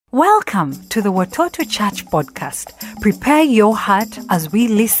Welcome to the Watoto Church podcast. Prepare your heart as we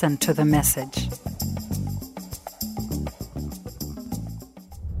listen to the message.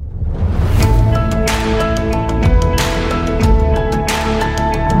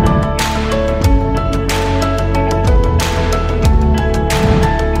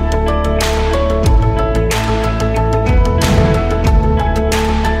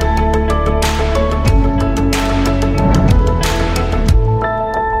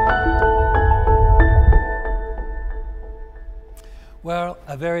 Well,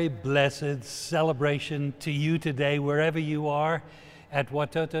 a very blessed celebration to you today, wherever you are, at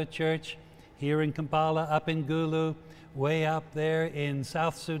Watoto Church, here in Kampala, up in Gulu, way up there in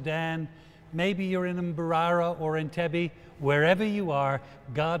South Sudan. Maybe you're in Mbarara or in Entebbe. Wherever you are,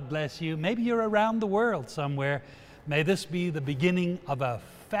 God bless you. Maybe you're around the world somewhere. May this be the beginning of a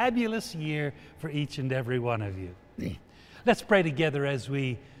fabulous year for each and every one of you. Let's pray together as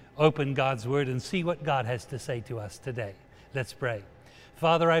we open God's Word and see what God has to say to us today. Let's pray.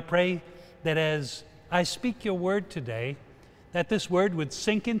 Father, I pray that as I speak your word today, that this word would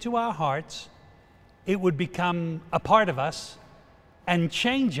sink into our hearts, it would become a part of us, and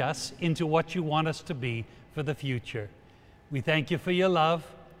change us into what you want us to be for the future. We thank you for your love.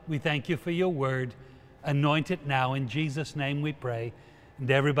 We thank you for your word. Anoint it now. In Jesus' name we pray. And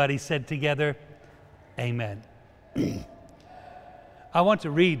everybody said together, Amen. I want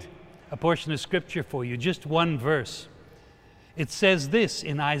to read a portion of scripture for you, just one verse. It says this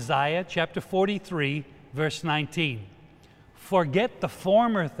in Isaiah chapter 43, verse 19. Forget the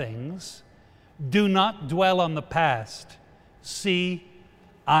former things, do not dwell on the past. See,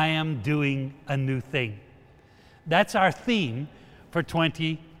 I am doing a new thing. That's our theme for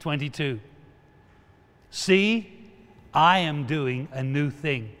 2022. See, I am doing a new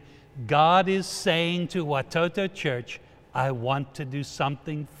thing. God is saying to Watoto Church, I want to do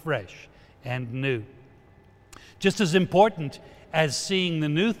something fresh and new. Just as important as seeing the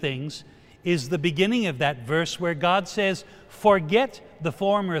new things is the beginning of that verse where God says, forget the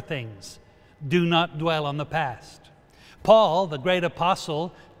former things, do not dwell on the past. Paul, the great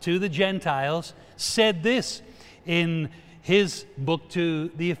apostle to the Gentiles, said this in his book to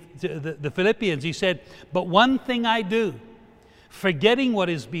the Philippians. He said, but one thing I do, forgetting what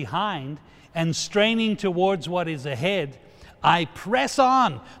is behind and straining towards what is ahead, I press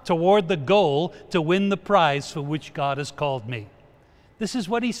on toward the goal to win the prize for which God has called me. This is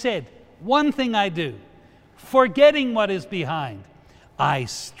what he said. One thing I do, forgetting what is behind, I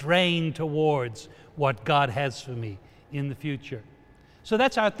strain towards what God has for me in the future. So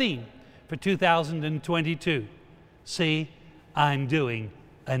that's our theme for 2022. See, I'm doing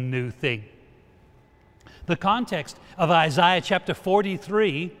a new thing. The context of Isaiah chapter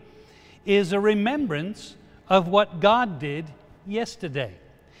 43 is a remembrance of what God did yesterday.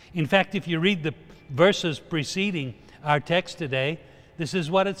 In fact, if you read the verses preceding our text today, this is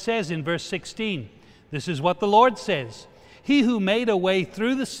what it says in verse 16. This is what the Lord says. He who made a way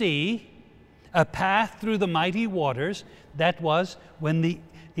through the sea, a path through the mighty waters, that was when the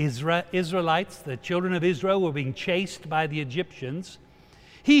Israelites, the children of Israel, were being chased by the Egyptians.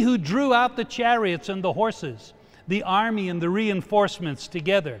 He who drew out the chariots and the horses, the army and the reinforcements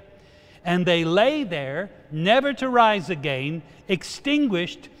together, and they lay there, never to rise again,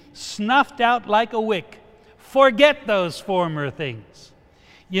 extinguished, snuffed out like a wick. Forget those former things.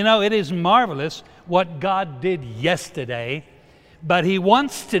 You know, it is marvelous what God did yesterday, but He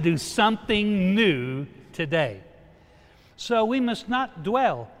wants to do something new today. So we must not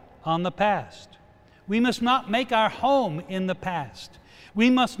dwell on the past. We must not make our home in the past. We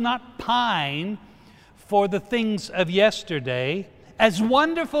must not pine for the things of yesterday. As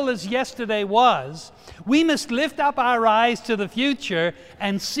wonderful as yesterday was, we must lift up our eyes to the future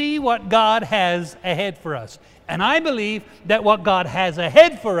and see what God has ahead for us. And I believe that what God has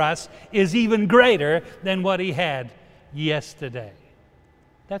ahead for us is even greater than what He had yesterday.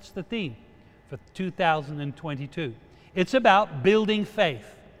 That's the theme for 2022. It's about building faith.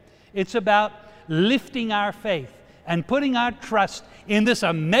 It's about lifting our faith and putting our trust in this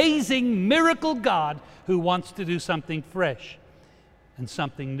amazing miracle God who wants to do something fresh and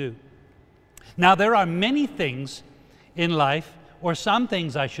something new. Now, there are many things in life, or some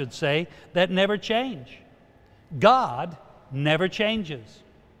things I should say, that never change. God never changes.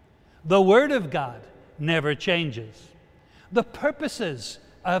 The Word of God never changes. The purposes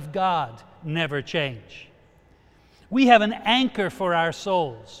of God never change. We have an anchor for our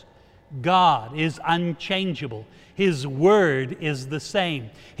souls. God is unchangeable. His word is the same.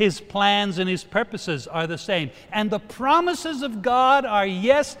 His plans and His purposes are the same. And the promises of God are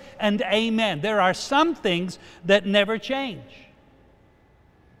yes and amen. There are some things that never change.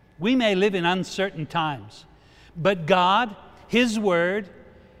 We may live in uncertain times, but God, His Word,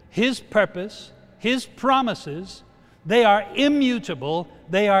 His purpose, His promises, they are immutable,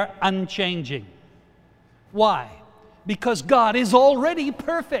 they are unchanging. Why? Because God is already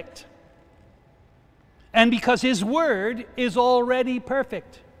perfect. And because His Word is already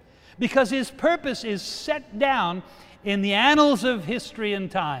perfect. Because His purpose is set down in the annals of history and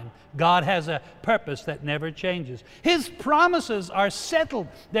time. God has a purpose that never changes. His promises are settled.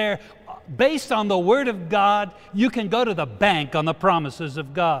 They're based on the Word of God. You can go to the bank on the promises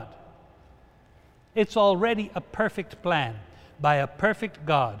of God. It's already a perfect plan by a perfect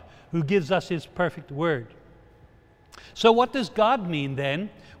God who gives us His perfect Word. So what does God mean then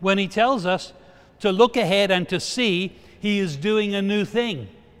when He tells us to look ahead and to see He is doing a new thing?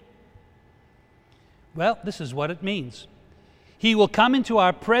 Well, this is what it means. He will come into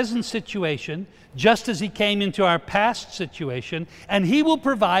our present situation just as He came into our past situation, and He will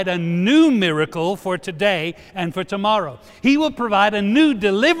provide a new miracle for today and for tomorrow. He will provide a new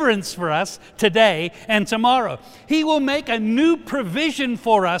deliverance for us today and tomorrow. He will make a new provision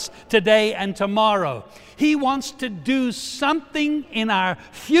for us today and tomorrow. He wants to do something in our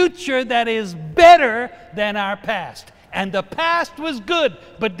future that is better than our past. And the past was good,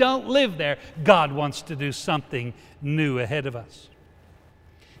 but don't live there. God wants to do something new ahead of us.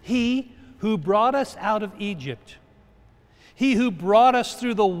 He who brought us out of Egypt, He who brought us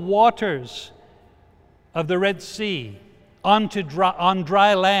through the waters of the Red Sea on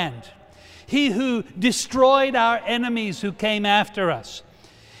dry land, He who destroyed our enemies who came after us,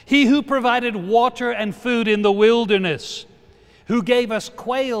 He who provided water and food in the wilderness, who gave us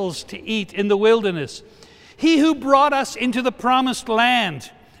quails to eat in the wilderness, He who brought us into the promised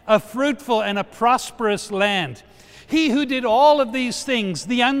land, a fruitful and a prosperous land. He who did all of these things,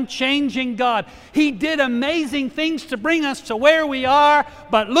 the unchanging God. He did amazing things to bring us to where we are,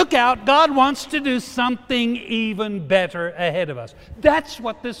 but look out, God wants to do something even better ahead of us. That's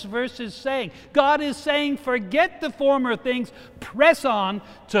what this verse is saying. God is saying, forget the former things, press on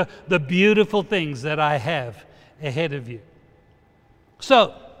to the beautiful things that I have ahead of you.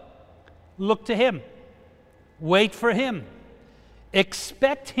 So, look to Him. Wait for Him.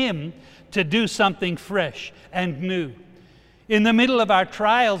 Expect Him to do something fresh and new. In the middle of our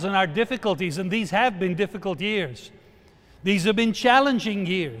trials and our difficulties, and these have been difficult years, these have been challenging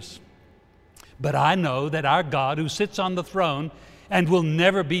years, but I know that our God who sits on the throne and will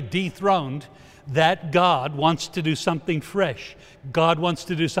never be dethroned, that God wants to do something fresh. God wants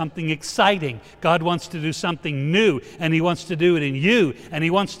to do something exciting. God wants to do something new, and He wants to do it in you, and He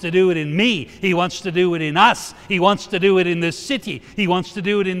wants to do it in me. He wants to do it in us. He wants to do it in this city. He wants to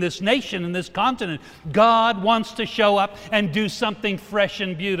do it in this nation, in this continent. God wants to show up and do something fresh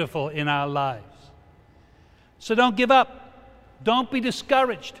and beautiful in our lives. So don't give up. Don't be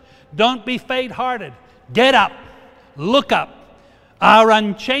discouraged. Don't be faint-hearted. Get up. Look up. Our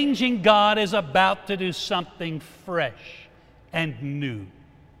unchanging God is about to do something fresh and new.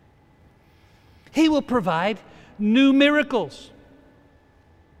 He will provide new miracles.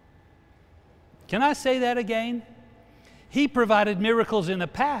 Can I say that again? He provided miracles in the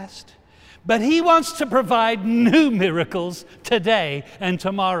past, but He wants to provide new miracles today and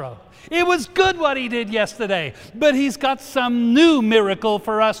tomorrow. It was good what He did yesterday, but He's got some new miracle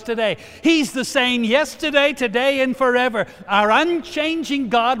for us today. He's the same yesterday, today, and forever. Our unchanging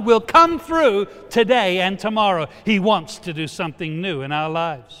God will come through today and tomorrow. He wants to do something new in our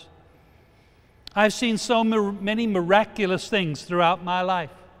lives. I've seen so many miraculous things throughout my life.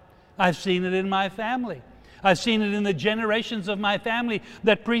 I've seen it in my family. I've seen it in the generations of my family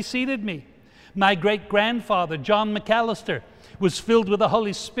that preceded me. My great-grandfather, John McAllister, was filled with the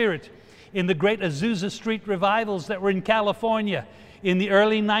Holy Spirit in the great Azusa Street revivals that were in California in the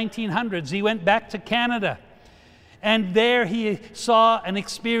early 1900s. He went back to Canada, and there he saw and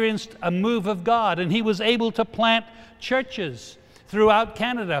experienced a move of God, and he was able to plant churches throughout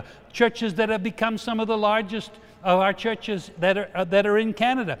Canada, churches that have become some of the largest of our churches that are in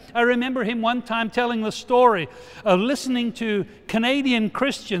Canada. I remember him one time telling the story of listening to Canadian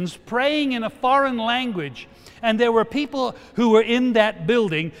Christians praying in a foreign language. And there were people who were in that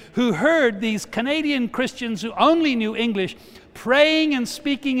building who heard these Canadian Christians who only knew English praying and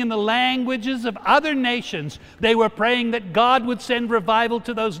speaking in the languages of other nations. They were praying that God would send revival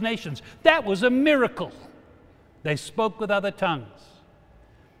to those nations. That was a miracle. They spoke with other tongues.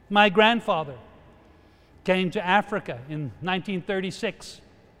 My grandfather came to Africa in 1936.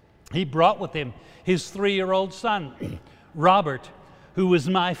 He brought with him his 3-year-old son, Robert, who was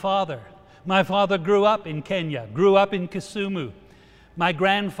my father. My father grew up in Kenya, grew up in Kisumu. My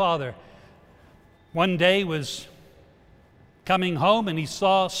grandfather one day was coming home, and he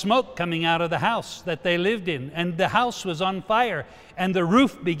saw smoke coming out of the house that they lived in, and the house was on fire, and the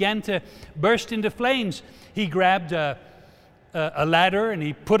roof began to burst into flames. He grabbed a ladder, and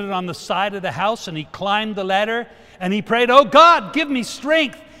he put it on the side of the house, and he climbed the ladder, and he prayed, "Oh God, give me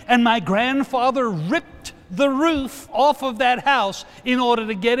strength." And my grandfather ripped the roof off of that house in order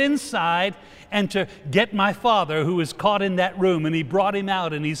to get inside and to get my father, who was caught in that room, and he brought him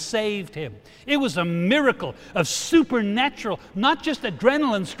out and he saved him. It was a miracle of supernatural, not just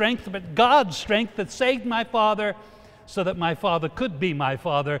adrenaline strength, but God's strength that saved my father so that my father could be my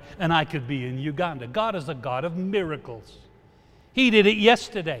father and I could be in Uganda. God is a God of miracles. He did it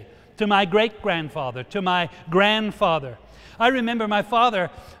yesterday to my great-grandfather, to my grandfather. I remember my father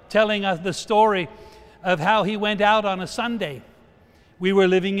telling us the story of how he went out on a Sunday. We were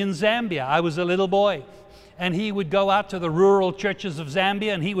living in Zambia. I was a little boy. And he would go out to the rural churches of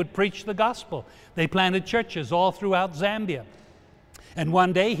Zambia and he would preach the gospel. They planted churches all throughout Zambia. And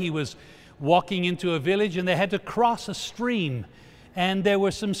one day he was walking into a village and they had to cross a stream. And there were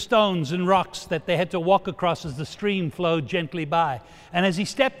some stones and rocks that they had to walk across as the stream flowed gently by. And as he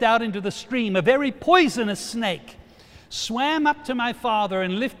stepped out into the stream, a very poisonous snake swam up to my father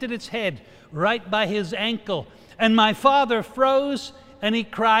and lifted its head right by his ankle. And my father froze and he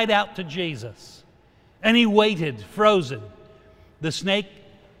cried out to Jesus. And he waited, frozen. The snake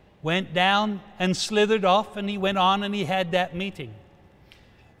went down and slithered off, and he went on and he had that meeting.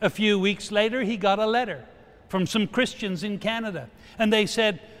 A few weeks later, he got a letter from some Christians in Canada. And they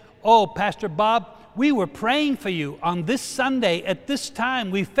said, "Oh, Pastor Bob, we were praying for you on this Sunday at this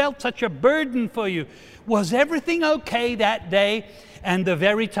time. We felt such a burden for you. Was everything okay that day?" And the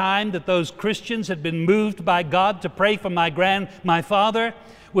very time that those Christians had been moved by God to pray for my father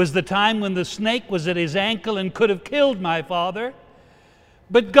was the time when the snake was at his ankle and could have killed my father.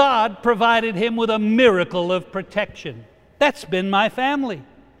 But God provided him with a miracle of protection. That's been my family.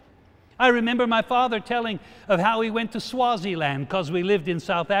 I remember my father telling of how he went to Swaziland, because we lived in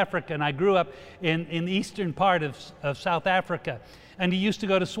South Africa, and I grew up in the eastern part of South Africa. And he used to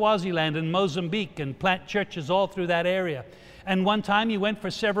go to Swaziland and Mozambique and plant churches all through that area. And one time he went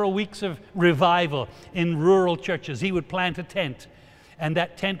for several weeks of revival in rural churches. He would plant a tent, and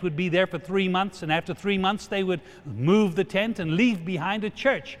that tent would be there for 3 months, and after 3 months they would move the tent and leave behind a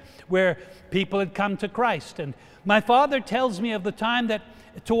church where people had come to Christ. And my father tells me of the time that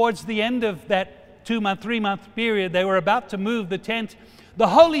towards the end of that 2-month, 3-month period, they were about to move the tent. The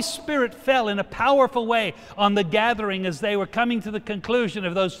Holy Spirit fell in a powerful way on the gathering as they were coming to the conclusion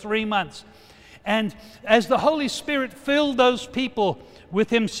of those 3 months. And as the Holy Spirit filled those people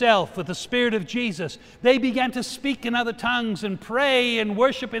with Himself, with the Spirit of Jesus, they began to speak in other tongues and pray and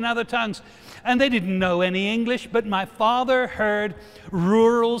worship in other tongues. And they didn't know any English, but my father heard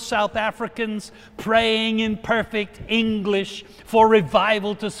rural South Africans praying in perfect English for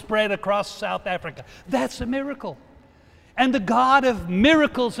revival to spread across South Africa. That's a miracle. And the God of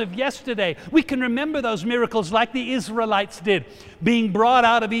miracles of yesterday, we can remember those miracles like the Israelites did, being brought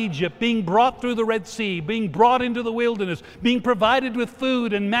out of Egypt, being brought through the Red Sea, being brought into the wilderness, being provided with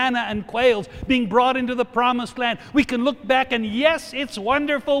food and manna and quails, being brought into the promised land. We can look back and yes, it's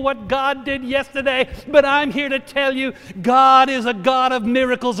wonderful what God did yesterday, but I'm here to tell you, God is a God of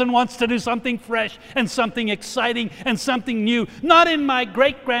miracles and wants to do something fresh and something exciting and something new. Not in my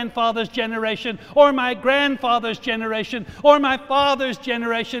great-grandfather's generation or my grandfather's generation or my father's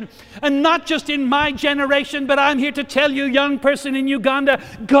generation, and not just in my generation, but I'm here to tell you, young person in Uganda,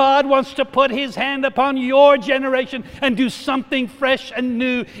 God wants to put His hand upon your generation and do something fresh and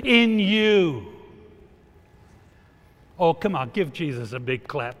new in you. Oh, come on, give Jesus a big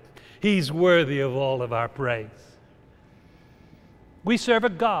clap. He's worthy of all of our praise. We serve a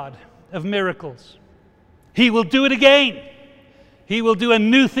God of miracles. He will do it again. He will do a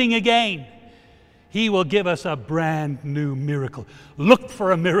new thing again. He will give us a brand new miracle. Look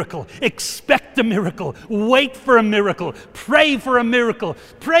for a miracle. Expect a miracle. Wait for a miracle. Pray for a miracle.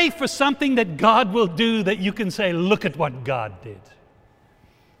 Pray for something that God will do that you can say, look at what God did.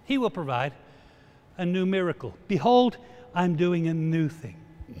 He will provide a new miracle. Behold, I'm doing a new thing.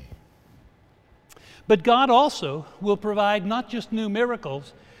 But God also will provide not just new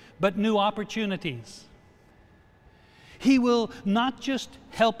miracles, but new opportunities. He will not just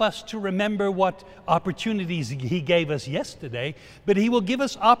help us to remember what opportunities He gave us yesterday, but He will give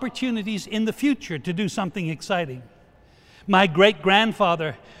us opportunities in the future to do something exciting. My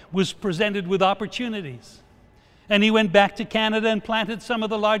great-grandfather was presented with opportunities, and he went back to Canada and planted some of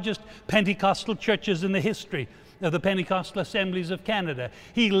the largest Pentecostal churches in the history of the Pentecostal Assemblies of Canada.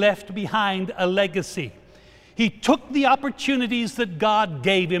 He left behind a legacy. He took the opportunities that God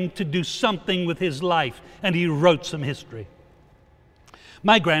gave him to do something with his life, and he wrote some history.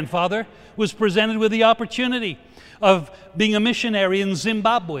 My grandfather was presented with the opportunity of being a missionary in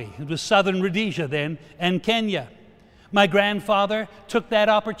Zimbabwe. It was southern Rhodesia then, and Kenya. My grandfather took that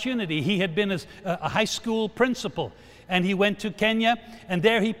opportunity. He had been a high school principal, and he went to Kenya, and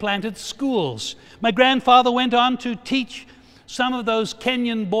there he planted schools. My grandfather went on to teach some of those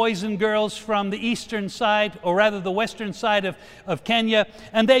Kenyan boys and girls from the eastern side, or rather the western side of Kenya,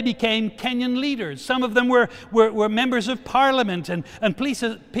 and they became Kenyan leaders. Some of them were members of parliament and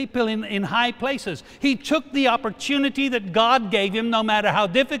people in high places. He took the opportunity that God gave him, no matter how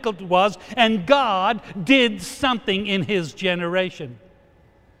difficult it was, and God did something in his generation.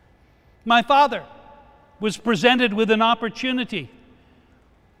 My father was presented with an opportunity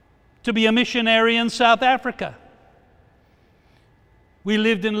to be a missionary in South Africa. We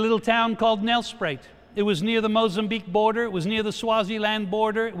lived in a little town called Nelspruit. It was near the Mozambique border. It was near the Swaziland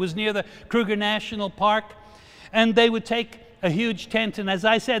border. It was near the Kruger National Park. And they would take a huge tent, and as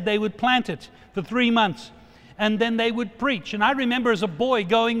I said, they would plant it for 3 months. And then they would preach. And I remember as a boy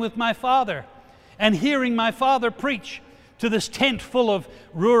going with my father and hearing my father preach to this tent full of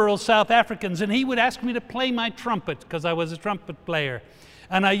rural South Africans. And he would ask me to play my trumpet, because I was a trumpet player.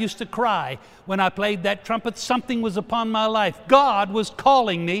 And I used to cry when I played that trumpet. Something was upon my life. God was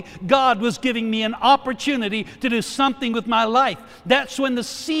calling me. God was giving me an opportunity to do something with my life. That's when the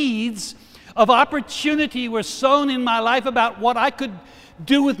seeds of opportunity were sown in my life about what I could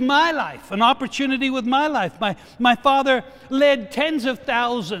do with my life, an opportunity with my life. My father led tens of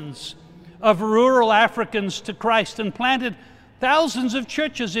thousands of rural Africans to Christ and planted thousands of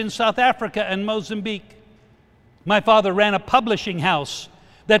churches in South Africa and Mozambique. My father ran a publishing house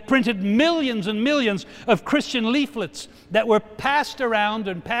that printed millions and millions of Christian leaflets that were passed around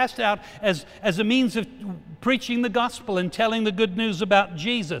and passed out as a means of preaching the gospel and telling the good news about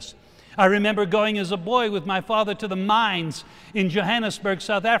Jesus. I remember going as a boy with my father to the mines in Johannesburg,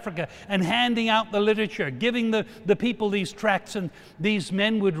 South Africa, and handing out the literature, giving the people these tracts, and these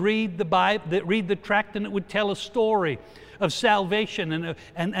men would read the Bible, read the tract, and it would tell a story of salvation,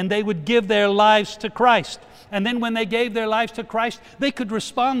 and they would give their lives to Christ. And then when they gave their lives to Christ, they could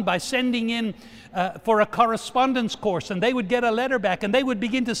respond by sending in for a correspondence course, and they would get a letter back, and they would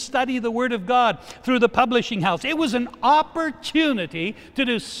begin to study the Word of God through the publishing house. It was an opportunity to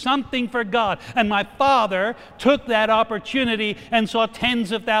do something for God, and my father took that opportunity and saw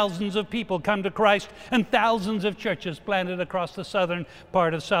tens of thousands of people come to Christ and thousands of churches planted across the southern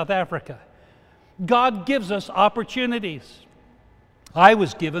part of South Africa. God gives us opportunities. I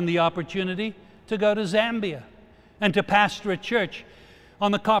was given the opportunity to go to Zambia and to pastor a church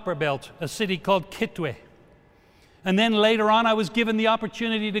on the Copperbelt, a city called Kitwe. And then later on, I was given the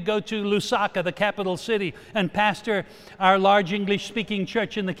opportunity to go to Lusaka, the capital city, and pastor our large English-speaking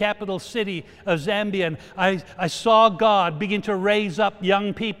church in the capital city of Zambia. And I saw God begin to raise up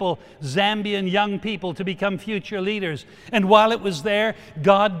young people, Zambian young people, to become future leaders. And while it was there,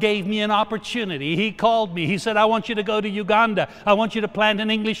 God gave me an opportunity. He called me. He said, I want you to go to Uganda. I want you to plant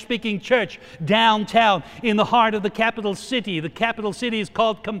an English-speaking church downtown in the heart of the capital city. The capital city is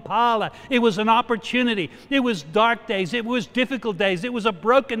called Kampala. It was an opportunity. It was dark days, it was difficult days, it was a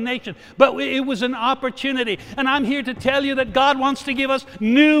broken nation, but it was an opportunity. And I'm here to tell you that God wants to give us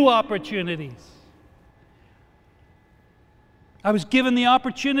new opportunities. I was given the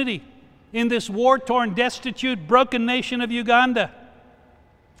opportunity in this war-torn, destitute, broken nation of Uganda.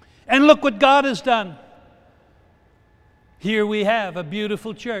 And look what God has done. Here we have a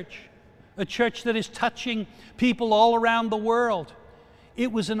beautiful church, a church that is touching people all around the world.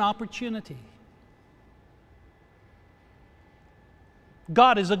 It was an opportunity.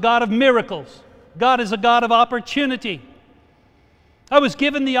 God is a God of miracles. God is a God of opportunity. I was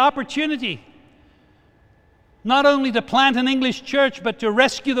given the opportunity not only to plant an English church, but to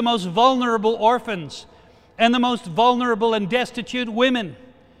rescue the most vulnerable orphans and the most vulnerable and destitute women,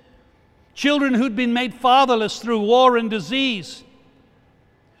 children who'd been made fatherless through war and disease.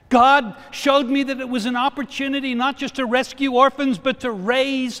 God showed me that it was an opportunity not just to rescue orphans, but to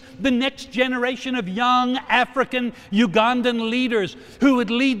raise the next generation of young African Ugandan leaders who would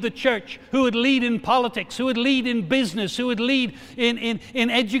lead the church, who would lead in politics, who would lead in business, who would lead in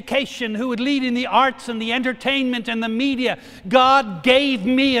education, who would lead in the arts and the entertainment and the media. God gave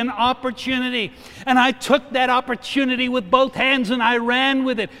me an opportunity, and I took that opportunity with both hands and I ran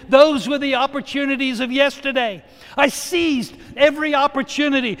with it. Those were the opportunities of yesterday. I seized every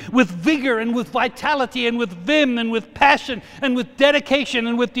opportunity with vigor and with vitality and with vim and with passion and with dedication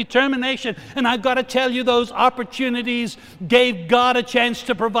and with determination. And I've got to tell you, those opportunities gave God a chance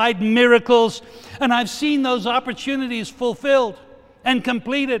to provide miracles. And I've seen those opportunities fulfilled and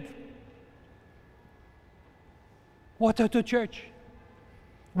completed. Watoto Church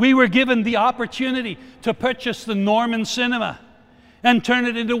We were given the opportunity to purchase the Norman Cinema and turn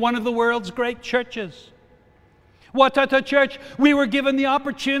it into one of the world's great churches. Watoto Church, we were given the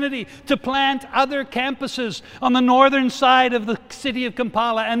opportunity to plant other campuses on the northern side of the city of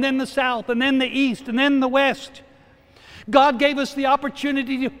Kampala, and then the south, and then the east, and then the west. God gave us the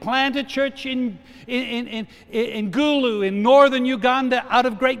opportunity to plant a church in Gulu, in northern Uganda, out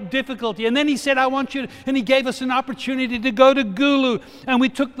of great difficulty. And then He said, I want you to, and He gave us an opportunity to go to Gulu, and we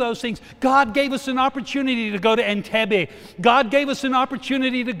took those things. God gave us an opportunity to go to Entebbe. God gave us an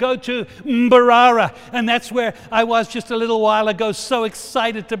opportunity to go to Mbarara, and that's where I was just a little while ago, so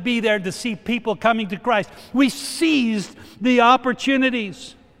excited to be there to see people coming to Christ. We seized the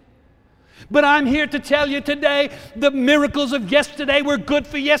opportunities. But I'm here to tell you today, the miracles of yesterday were good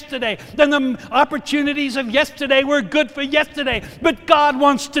for yesterday. Then the opportunities of yesterday were good for yesterday. But God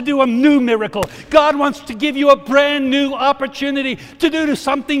wants to do a new miracle. God wants to give you a brand new opportunity to do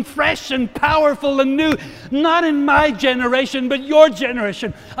something fresh and powerful and new. Not in my generation, but your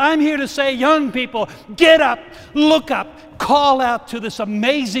generation. I'm here to say, young people, get up, look up. Call out to this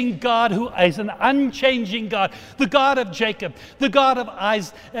amazing God who is an unchanging God, the God of Jacob, the God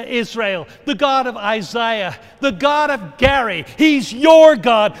of Israel, the God of Isaiah, the God of Gary. He's your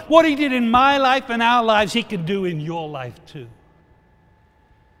God. What He did in my life and our lives, He can do in your life too.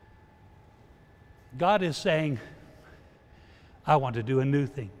 God is saying, I want to do a new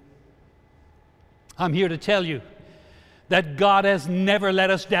thing. I'm here to tell you that God has never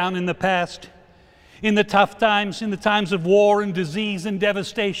let us down in the past. In the tough times, in the times of war and disease and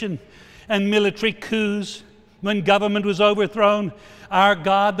devastation and military coups, when government was overthrown, our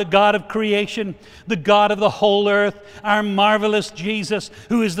God, the God of creation, the God of the whole earth, our marvelous Jesus,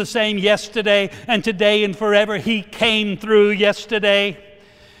 who is the same yesterday and today and forever, He came through yesterday.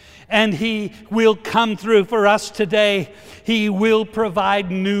 And He will come through for us today. He will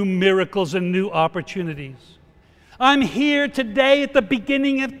provide new miracles and new opportunities. I'm here today at the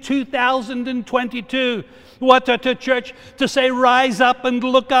beginning of 2022, Watoto Church, to say, rise up and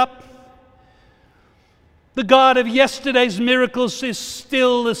look up. The God of yesterday's miracles is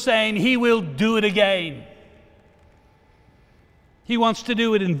still the same. He will do it again. He wants to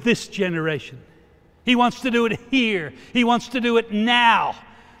do it in this generation. He wants to do it here. He wants to do it now.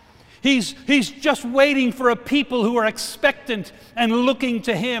 He's just waiting for a people who are expectant and looking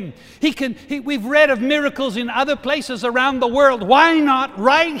to Him. We've read of miracles in other places around the world. Why not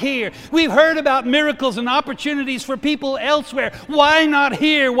right here? We've heard about miracles and opportunities for people elsewhere. Why not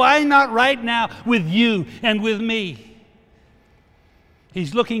here? Why not right now with you and with me?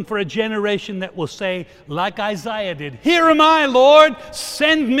 He's looking for a generation that will say, like Isaiah did, "Here am I, Lord,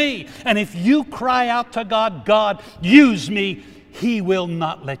 send me." And if you cry out to God, "God, use me," He will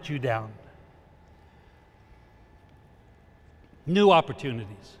not let you down. New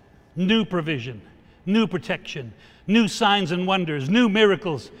opportunities, new provision, new protection, new signs and wonders, new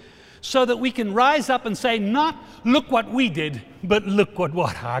miracles, so that we can rise up and say, not look what we did, but look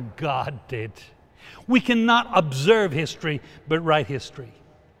what our God did. We cannot observe history, but write history.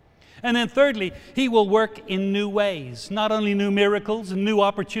 And then thirdly, He will work in new ways, not only new miracles and new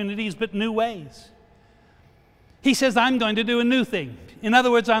opportunities, but new ways. He says, I'm going to do a new thing. In other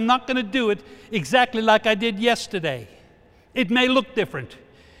words, I'm not going to do it exactly like I did yesterday. It may look different.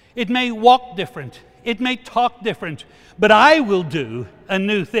 It may walk different. It may talk different. But I will do a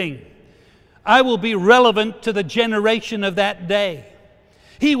new thing. I will be relevant to the generation of that day.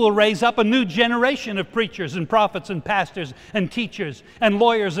 He will raise up a new generation of preachers and prophets and pastors and teachers and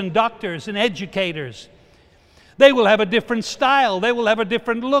lawyers and doctors and educators. They will have a different style. They will have a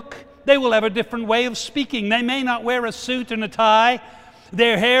different look. They will have a different way of speaking. They may not wear a suit and a tie.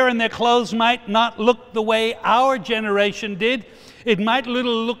 Their hair and their clothes might not look the way our generation did. It might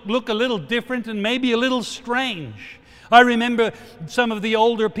look a little different and maybe a little strange. I remember some of the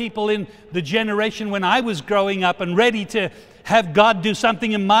older people in the generation when I was growing up and ready to have God do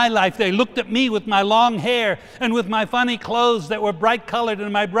something in my life. They looked at me with my long hair and with my funny clothes that were bright colored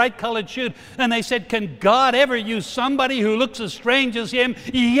and my bright colored shoes, and they said, can God ever use somebody who looks as strange as him?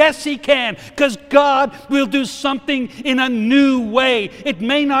 Yes, He can, because God will do something in a new way. It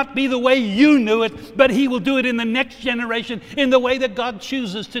may not be the way you knew it, but He will do it in the next generation in the way that God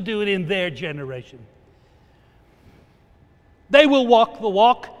chooses to do it in their generation. They will walk the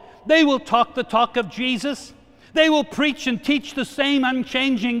walk. They will talk the talk of Jesus. They will preach and teach the same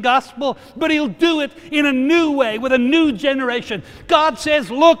unchanging gospel, but He'll do it in a new way with a new generation. God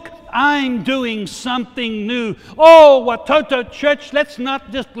says, look, I'm doing something new. Oh, Watoto Church, let's not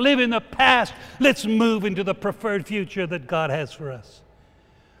just live in the past. Let's move into the preferred future that God has for us.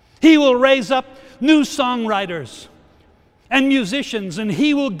 He will raise up new songwriters and musicians, and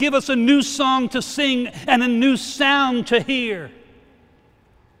He will give us a new song to sing and a new sound to hear.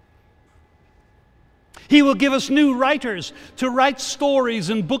 He will give us new writers to write stories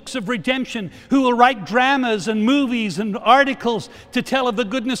and books of redemption, who will write dramas and movies and articles to tell of the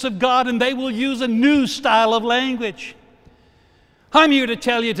goodness of God, and they will use a new style of language. I'm here to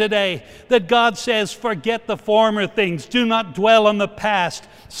tell you today that God says, forget the former things. Do not dwell on the past.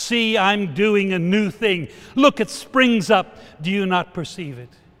 See, I'm doing a new thing. Look, it springs up. Do you not perceive it?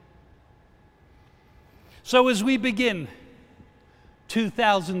 So as we begin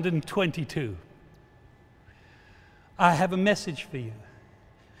 2022, I have a message for you.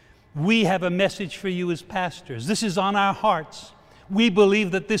 We have a message for you as pastors. This is on our hearts. We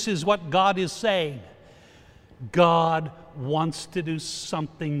believe that this is what God is saying. God wants to do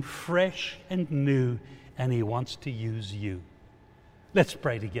something fresh and new, and He wants to use you. Let's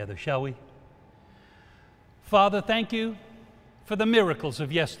pray together, shall we? Father, thank you for the miracles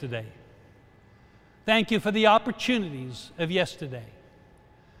of yesterday. Thank you for the opportunities of yesterday.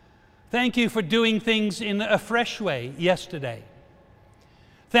 Thank you for doing things in a fresh way yesterday.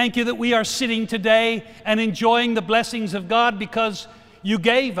 Thank you that we are sitting today and enjoying the blessings of God because you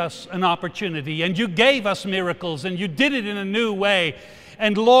gave us an opportunity and you gave us miracles and you did it in a new way.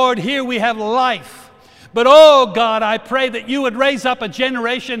 And Lord, here we have life. But oh God, I pray that you would raise up a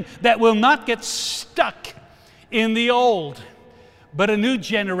generation that will not get stuck in the old, but a new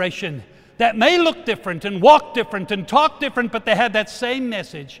generation that may look different and walk different and talk different, but they have that same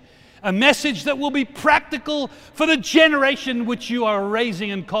message. A message that will be practical for the generation which you are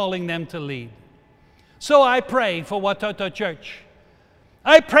raising and calling them to lead. So I pray for Watoto Church.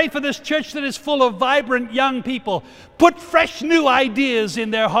 I pray for this church that is full of vibrant young people. Put fresh new ideas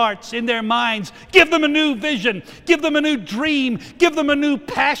in their hearts, in their minds. Give them a new vision. Give them a new dream. Give them a new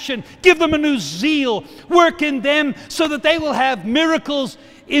passion. Give them a new zeal. Work in them so that they will have miracles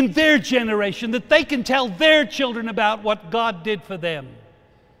in their generation, that they can tell their children about what God did for them.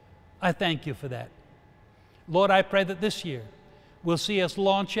 I thank you for that. Lord, I pray that this year will see us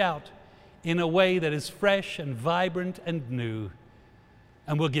launch out in a way that is fresh and vibrant and new.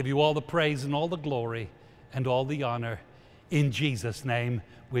 And we'll give you all the praise and all the glory and all the honor. In Jesus' name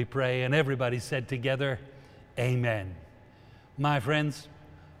we pray. And everybody said together, amen. My friends,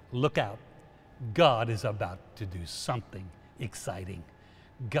 look out. God is about to do something exciting.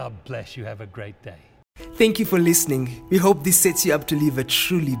 God bless you. Have a great day. Thank you for listening. We hope this sets you up to live a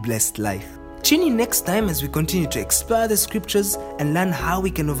truly blessed life. Tune in next time as we continue to explore the scriptures and learn how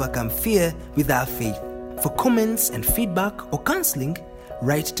we can overcome fear with our faith. For comments and feedback or counseling,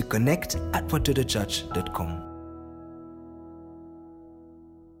 write to connect@watotochurch.com.